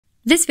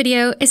This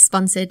video is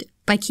sponsored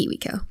by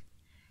KiwiCo.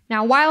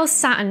 Now, while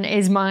Saturn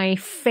is my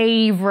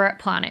favourite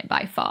planet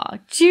by far,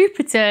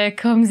 Jupiter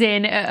comes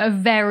in at a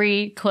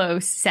very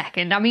close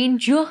second. I mean,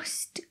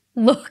 just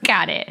look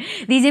at it.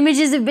 These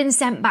images have been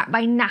sent back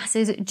by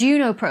NASA's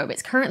Juno probe.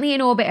 It's currently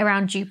in orbit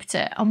around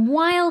Jupiter. And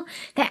while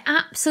they're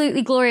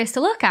absolutely glorious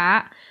to look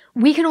at,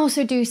 we can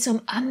also do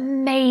some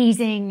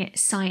amazing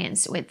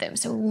science with them.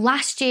 So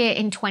last year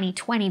in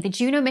 2020, the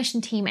Juno mission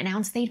team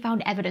announced they'd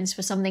found evidence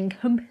for something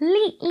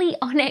completely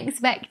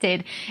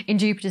unexpected in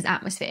Jupiter's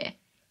atmosphere.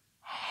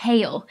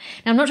 Hail.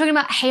 Now, I'm not talking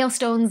about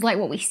hailstones like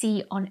what we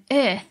see on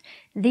Earth.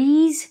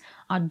 These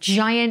are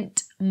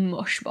giant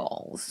mush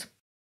balls.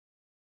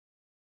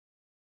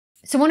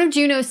 So one of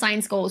Juno's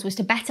science goals was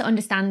to better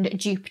understand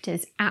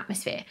Jupiter's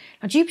atmosphere.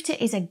 Now, Jupiter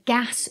is a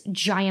gas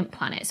giant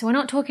planet, so we're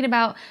not talking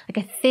about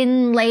like a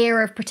thin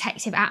layer of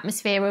protective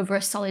atmosphere over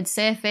a solid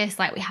surface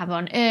like we have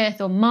on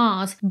Earth or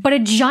Mars, but a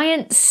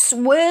giant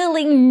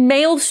swirling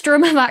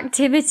maelstrom of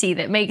activity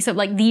that makes up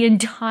like the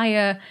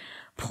entire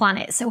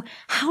planet. So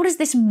how does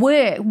this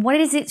work? What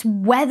is its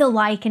weather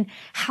like, and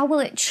how will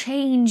it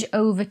change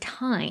over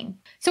time?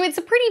 So it's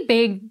a pretty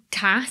big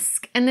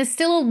task, and there's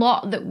still a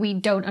lot that we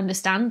don't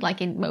understand,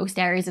 like in most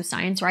areas of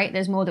science, right?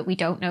 There's more that we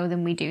don't know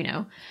than we do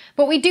know.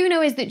 What we do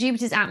know is that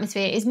Jupiter's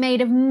atmosphere is made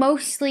of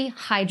mostly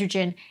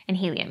hydrogen and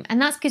helium.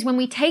 And that's because when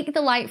we take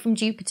the light from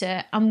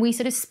Jupiter and we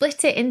sort of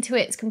split it into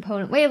its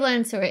component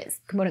wavelengths or its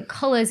component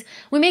colors,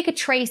 we make a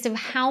trace of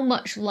how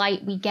much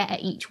light we get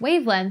at each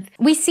wavelength.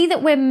 We see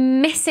that we're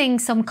missing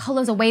some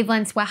colors or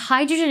wavelengths where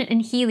hydrogen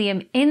and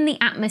helium in the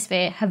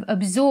atmosphere have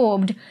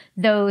absorbed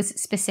those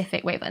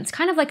specific wavelengths,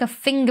 kind of like a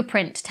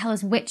fingerprint to tell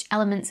us which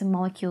elements and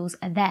molecules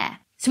are there.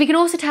 So we can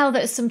also tell that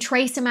there's some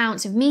trace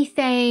amounts of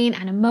methane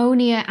and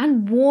ammonia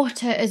and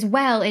water as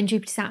well in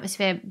Jupiter's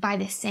atmosphere by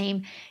this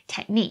same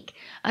technique.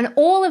 And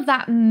all of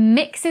that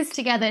mixes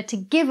together to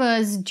give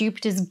us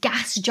Jupiter's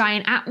gas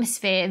giant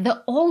atmosphere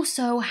that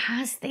also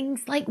has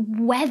things like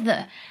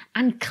weather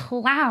and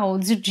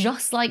clouds,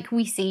 just like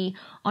we see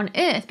on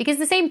Earth, because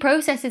the same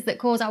processes that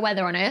cause our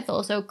weather on Earth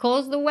also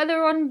cause the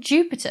weather on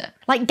Jupiter.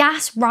 Like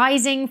gas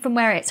rising from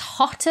where it's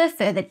hotter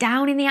further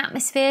down in the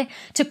atmosphere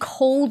to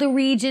colder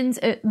regions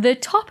at the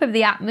top of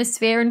the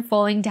atmosphere and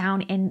falling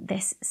down in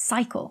this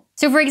cycle.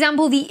 So for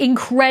example, the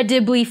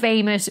incredibly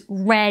famous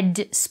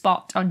red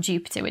spot on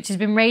Jupiter, which has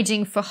been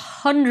raging for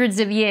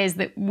hundreds of years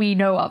that we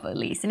know of at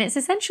least, and it's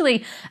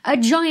essentially a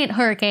giant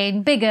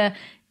hurricane bigger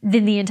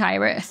than the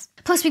entire Earth.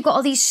 Plus, we've got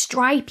all these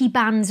stripy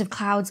bands of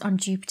clouds on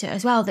Jupiter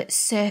as well that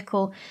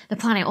circle the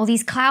planet. All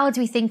these clouds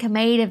we think are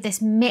made of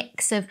this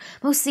mix of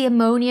mostly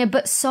ammonia,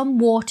 but some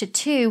water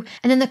too.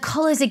 And then the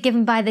colours are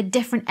given by the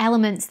different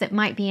elements that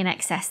might be in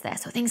excess there.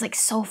 So things like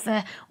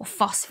sulfur or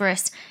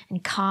phosphorus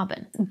and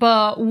carbon.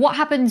 But what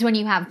happens when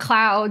you have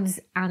clouds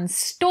and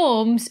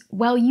storms?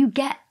 Well, you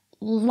get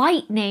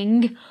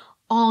lightning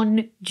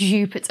on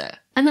Jupiter.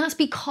 And that's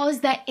because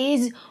there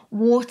is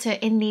water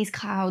in these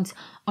clouds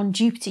on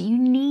Jupiter. You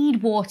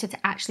need water to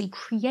actually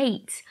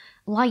create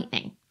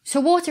lightning.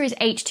 So water is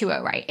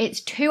H2O, right?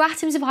 It's two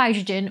atoms of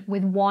hydrogen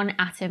with one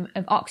atom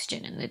of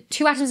oxygen. And the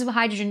two atoms of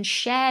hydrogen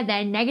share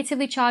their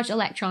negatively charged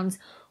electrons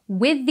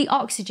with the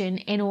oxygen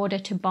in order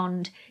to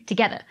bond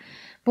together.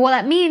 But what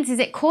that means is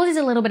it causes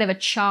a little bit of a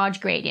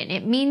charge gradient.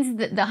 It means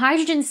that the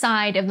hydrogen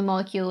side of the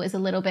molecule is a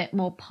little bit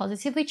more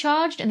positively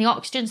charged and the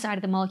oxygen side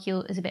of the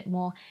molecule is a bit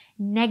more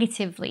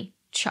negatively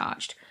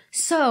charged.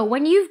 So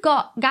when you've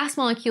got gas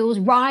molecules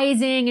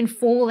rising and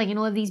falling in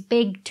all of these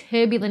big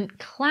turbulent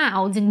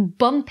clouds and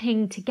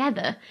bumping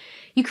together,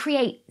 you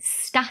create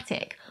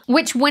static,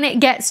 which when it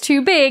gets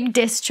too big,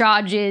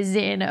 discharges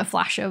in a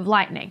flash of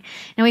lightning.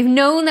 Now we've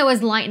known there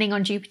was lightning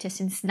on Jupiter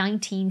since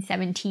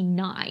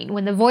 1979,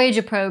 when the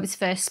Voyager probes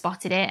first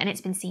spotted it, and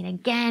it's been seen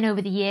again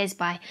over the years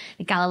by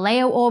the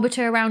Galileo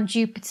orbiter around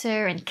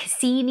Jupiter and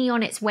Cassini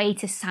on its way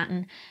to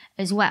Saturn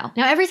as well.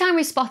 Now, every time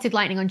we've spotted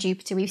lightning on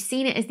Jupiter, we've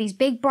seen it as these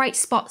big bright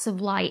spots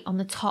of light on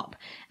the top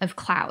of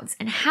clouds.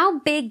 And how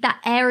big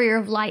that area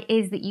of light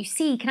is that you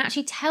see can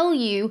actually tell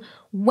you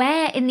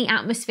where in the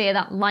atmosphere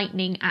that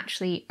lightning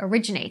actually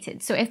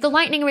originated. So if the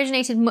lightning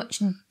originated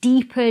much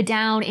deeper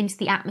down into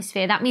the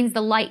atmosphere, that means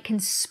the light can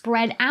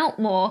spread out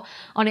more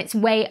on its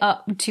way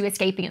up to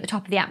escaping at the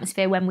top of the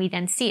atmosphere when we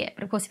then see it.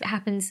 But of course, if it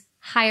happens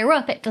higher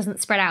up, it doesn't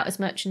spread out as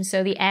much, and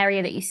so the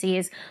area that you see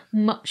is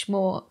much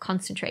more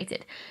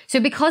concentrated.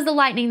 So because the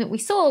lightning that we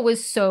saw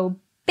was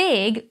so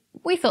big,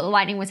 we thought the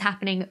lightning was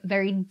happening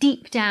very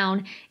deep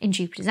down in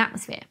Jupiter's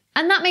atmosphere.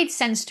 And that made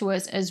sense to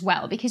us as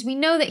well, because we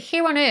know that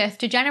here on Earth,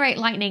 to generate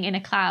lightning in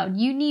a cloud,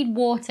 you need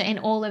water in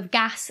all of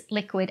gas,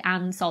 liquid,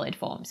 and solid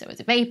form. So as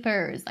a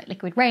vapor, as like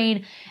liquid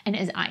rain, and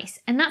as ice.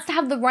 And that's to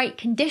have the right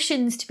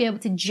conditions to be able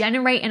to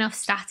generate enough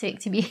static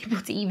to be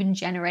able to even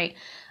generate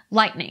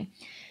lightning.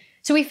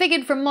 So we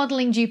figured from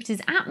modelling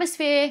Jupiter's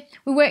atmosphere,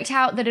 we worked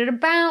out that at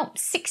about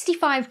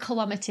 65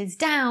 kilometres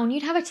down,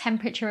 you'd have a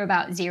temperature of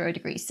about 0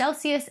 degrees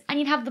Celsius, and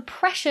you'd have the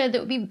pressure that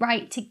would be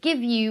right to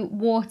give you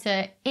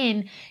water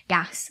in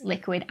gas,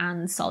 liquid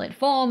and solid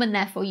form, and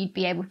therefore you'd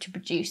be able to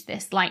produce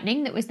this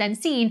lightning that was then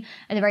seen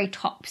at the very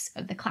tops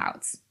of the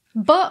clouds.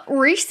 But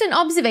recent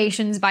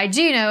observations by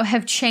Juno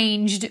have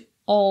changed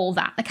all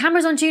that. The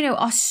cameras on Juno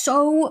are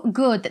so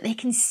good that they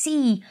can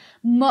see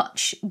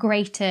much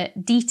greater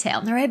detail,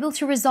 and they're able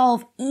to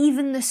resolve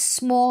even the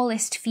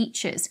smallest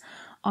features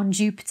on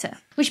Jupiter,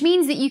 which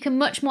means that you can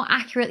much more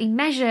accurately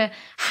measure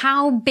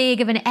how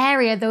big of an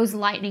area those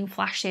lightning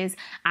flashes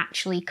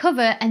actually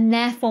cover, and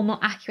therefore more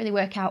accurately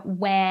work out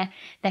where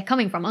they're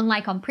coming from.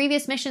 Unlike on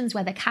previous missions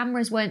where the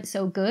cameras weren't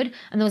so good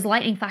and those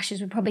lightning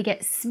flashes would probably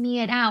get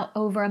smeared out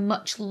over a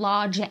much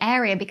larger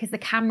area because the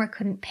camera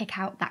couldn't pick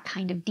out that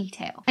kind of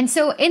detail. And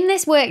so in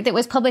this work that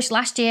was published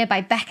last year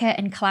by Becker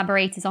and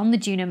collaborators on the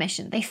Juno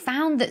mission, they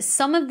found that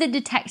some of the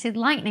detected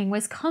lightning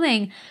was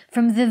coming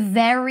from the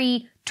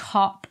very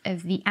top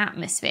of the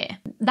atmosphere.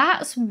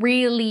 That's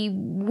really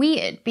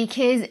weird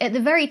because at the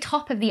very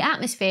top of the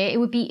atmosphere, it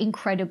would be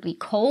incredibly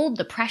cold,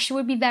 the pressure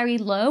would be very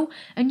low,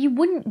 and you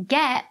wouldn't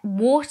get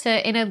water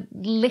in a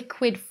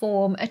liquid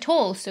form at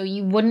all. So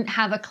you wouldn't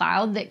have a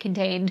cloud that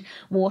contained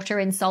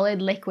water in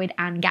solid, liquid,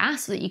 and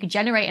gas so that you could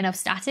generate enough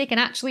static and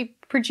actually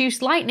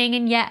produce lightning,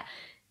 and yet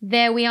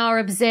there we are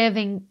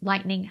observing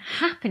lightning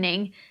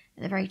happening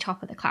at the very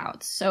top of the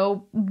clouds.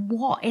 So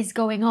what is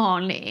going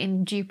on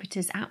in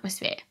Jupiter's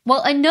atmosphere?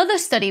 Well, another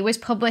study was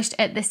published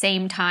at the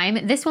same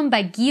time, this one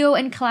by Guillot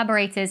and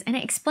collaborators, and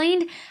it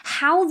explained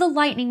how the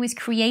lightning was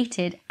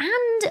created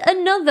and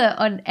another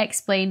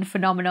unexplained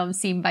phenomenon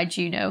seen by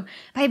Juno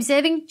by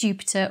observing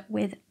Jupiter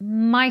with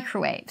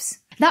microwaves.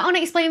 That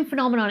unexplained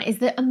phenomenon is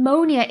that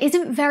ammonia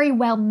isn't very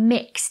well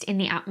mixed in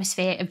the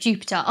atmosphere of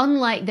Jupiter,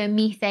 unlike the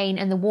methane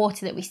and the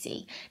water that we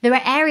see. There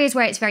are areas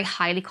where it's very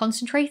highly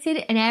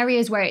concentrated and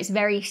areas where it's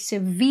very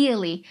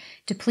severely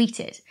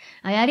depleted.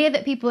 Now, the idea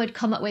that people had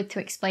come up with to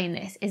explain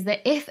this is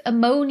that if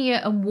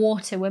ammonia and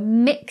water were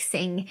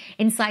mixing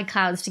inside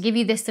clouds to give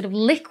you this sort of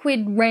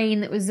liquid rain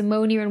that was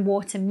ammonia and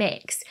water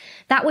mixed,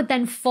 that would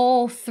then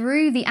fall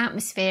through the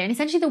atmosphere, and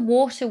essentially the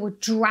water would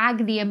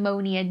drag the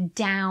ammonia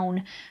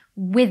down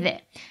with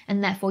it,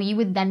 and therefore you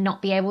would then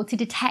not be able to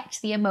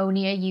detect the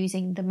ammonia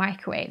using the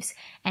microwaves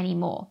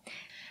anymore.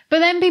 But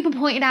then people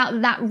pointed out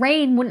that that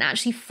rain wouldn't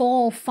actually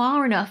fall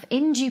far enough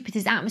in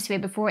Jupiter's atmosphere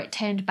before it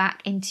turned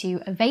back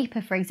into a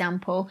vapor, for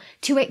example,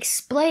 to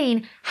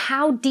explain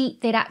how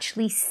deep they'd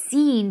actually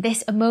seen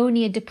this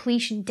ammonia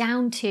depletion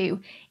down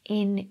to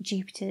in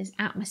Jupiter's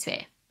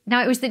atmosphere.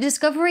 Now, it was the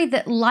discovery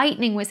that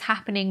lightning was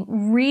happening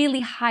really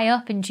high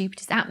up in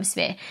Jupiter's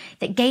atmosphere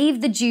that gave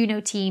the Juno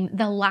team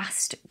the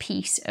last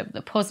piece of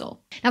the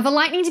puzzle. Now, for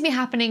lightning to be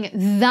happening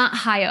that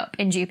high up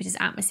in Jupiter's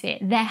atmosphere,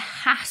 there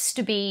has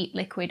to be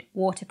liquid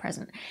water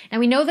present. Now,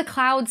 we know the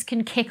clouds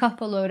can kick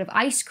up a load of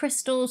ice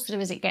crystals sort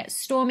of as it gets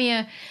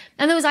stormier,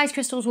 and those ice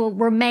crystals will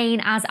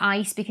remain as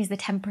ice because the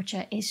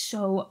temperature is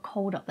so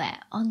cold up there,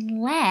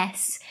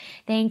 unless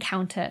they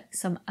encounter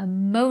some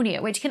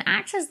ammonia, which can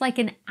act as like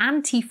an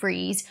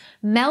antifreeze,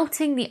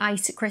 melting the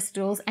ice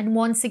crystals and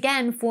once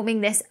again forming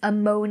this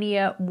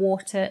ammonia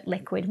water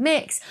liquid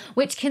mix,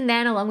 which can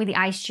then, along with the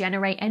ice,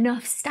 generate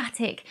enough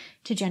static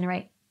to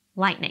generate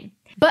lightning.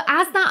 But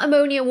as that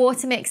ammonia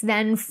water mix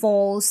then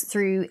falls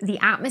through the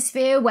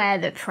atmosphere where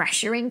the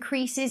pressure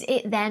increases,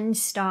 it then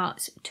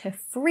starts to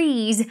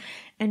freeze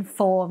and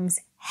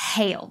forms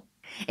hail.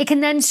 It can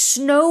then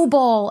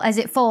snowball as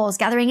it falls,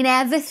 gathering an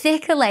ever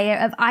thicker layer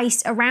of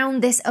ice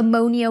around this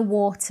ammonia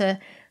water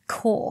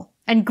core.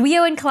 And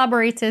Guillot and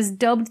collaborators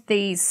dubbed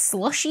these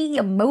slushy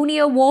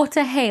ammonia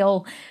water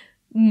hail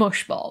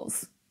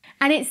mushballs.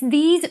 And it's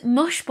these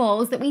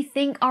mushballs that we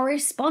think are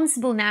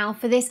responsible now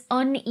for this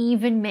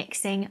uneven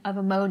mixing of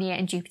ammonia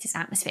in Jupiter's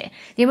atmosphere.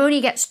 The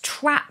ammonia gets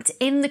trapped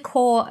in the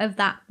core of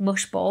that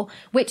mushball,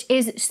 which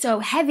is so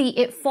heavy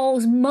it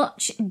falls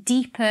much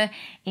deeper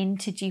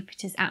into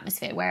Jupiter's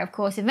atmosphere, where of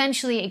course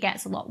eventually it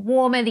gets a lot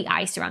warmer, the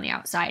ice around the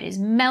outside is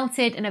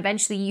melted, and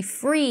eventually you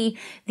free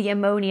the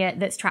ammonia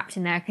that's trapped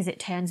in there because it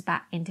turns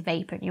back into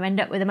vapor, and you end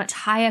up with a much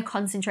higher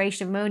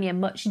concentration of ammonia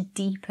much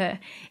deeper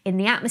in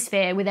the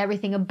atmosphere, with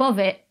everything above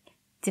it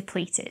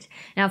depleted.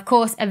 Now, of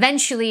course,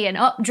 eventually an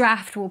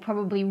updraft will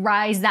probably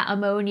rise that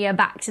ammonia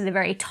back to the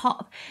very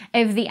top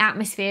of the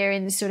atmosphere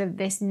in sort of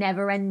this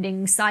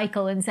never-ending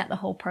cycle and set the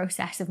whole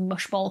process of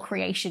mushball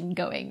creation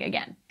going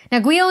again. Now,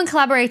 Guillot and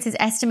collaborators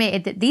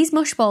estimated that these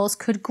mushballs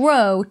could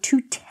grow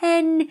to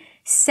 10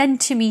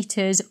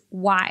 centimeters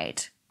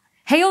wide.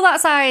 Hail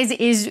that size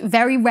is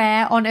very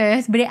rare on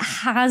Earth, but it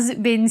has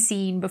been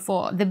seen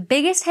before. The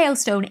biggest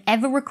hailstone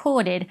ever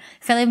recorded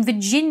fell in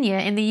Virginia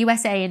in the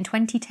USA in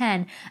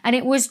 2010, and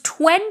it was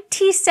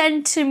 20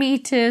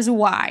 centimeters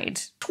wide.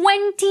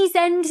 20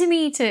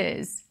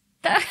 centimeters!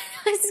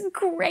 That's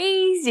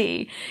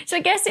crazy. So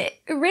I guess it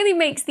really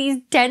makes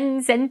these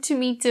 10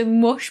 centimeter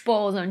mush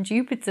balls on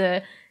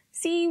Jupiter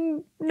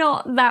seem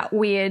not that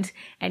weird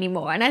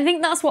anymore. And I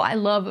think that's what I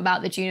love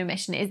about the Juno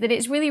mission, is that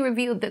it's really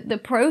revealed that the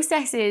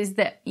processes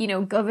that,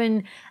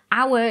 govern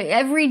our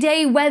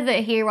everyday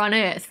weather here on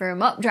Earth,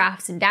 from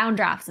updrafts and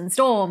downdrafts and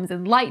storms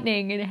and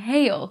lightning and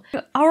hail,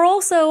 are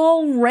also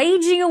all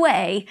raging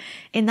away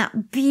in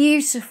that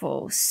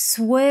beautiful,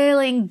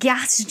 swirling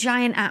gas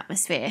giant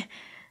atmosphere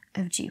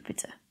of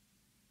Jupiter.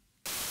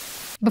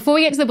 Before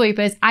we get to the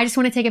bloopers, I just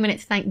want to take a minute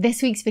to thank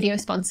this week's video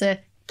sponsor,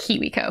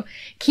 KiwiCo.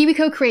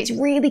 KiwiCo creates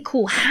really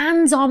cool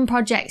hands-on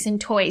projects and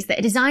toys that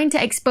are designed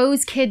to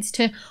expose kids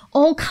to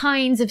all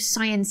kinds of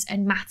science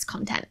and maths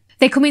content.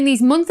 They come in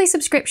these monthly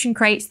subscription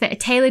crates that are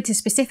tailored to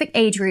specific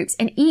age groups,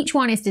 and each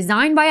one is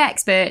designed by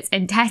experts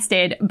and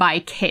tested by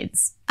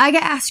kids. I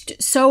get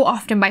asked so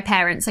often by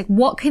parents,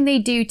 what can they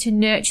do to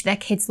nurture their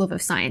kids' love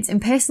of science?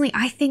 And personally,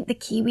 I think the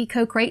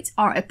KiwiCo crates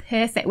are a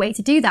perfect way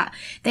to do that.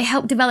 They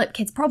help develop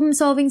kids'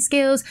 problem-solving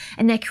skills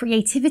and their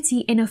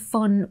creativity in a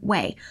fun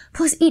way.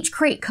 Plus, each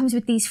crate comes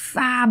with these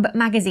fab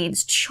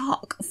magazines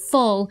chock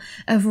full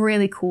of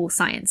really cool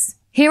science.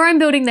 Here I'm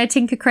building their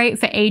Tinker Crate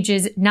for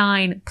ages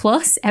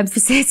 9+,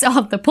 emphasis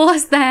on the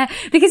plus there,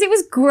 because it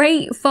was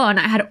great fun.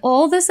 I had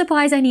all the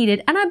supplies I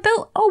needed and I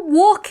built a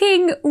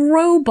walking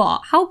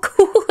robot. How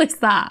cool is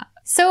that?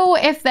 So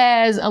if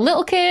there's a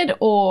little kid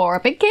or a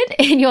big kid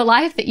in your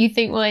life that you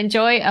think will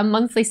enjoy a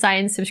monthly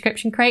science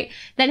subscription crate,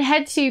 then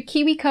head to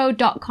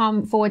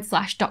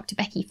kiwico.com/Dr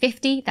Becky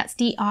 50. That's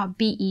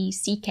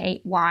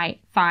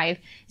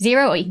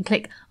DRBECKY50, or you can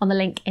click on the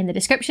link in the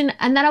description,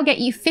 and that'll get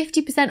you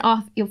 50%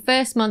 off your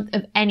first month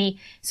of any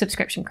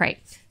subscription crate.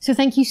 So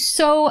thank you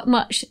so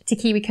much to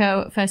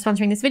KiwiCo for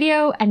sponsoring this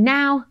video, and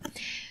now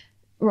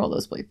roll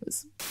those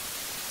bloopers.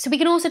 So we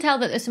can also tell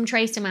that there's some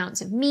trace amounts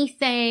of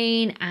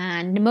methane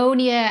and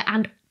pneumonia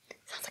and,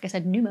 sounds like I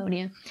said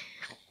pneumonia.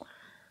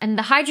 And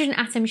the hydrogen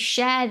atoms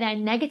share their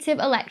negative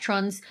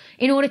electrons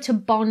in order to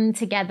bond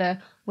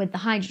together with the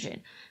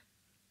hydrogen.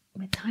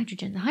 The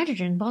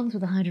hydrogen bonds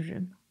with the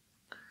hydrogen.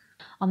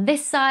 On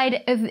this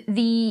side of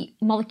the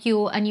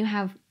molecule, and you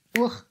have,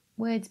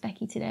 words,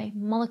 Becky, today.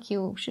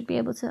 Molecule, should be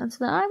able to answer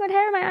that. I've got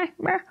hair in my eye.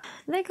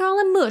 They call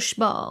them mush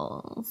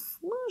balls.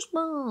 Mush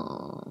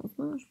balls,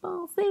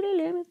 city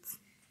limits.